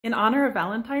In honor of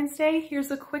Valentine's Day, here's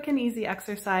a quick and easy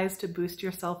exercise to boost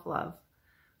your self-love.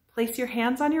 Place your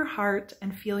hands on your heart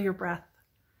and feel your breath.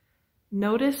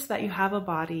 Notice that you have a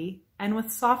body, and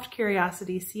with soft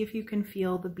curiosity, see if you can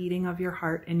feel the beating of your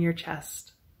heart in your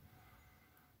chest.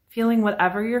 Feeling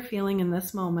whatever you're feeling in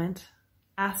this moment,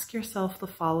 ask yourself the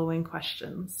following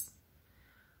questions.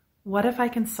 What if I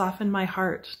can soften my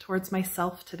heart towards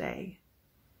myself today?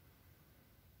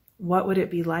 What would it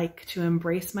be like to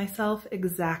embrace myself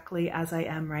exactly as I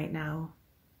am right now?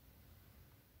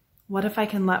 What if I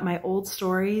can let my old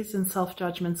stories and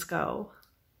self-judgments go?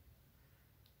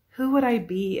 Who would I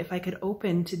be if I could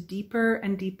open to deeper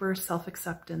and deeper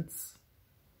self-acceptance?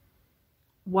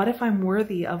 What if I'm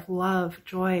worthy of love,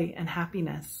 joy, and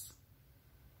happiness?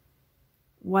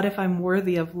 What if I'm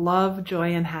worthy of love,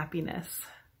 joy, and happiness?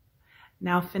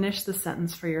 Now finish the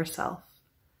sentence for yourself.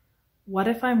 What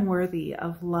if I'm worthy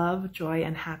of love, joy,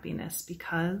 and happiness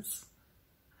because?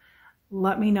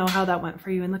 Let me know how that went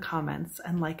for you in the comments,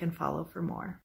 and like and follow for more.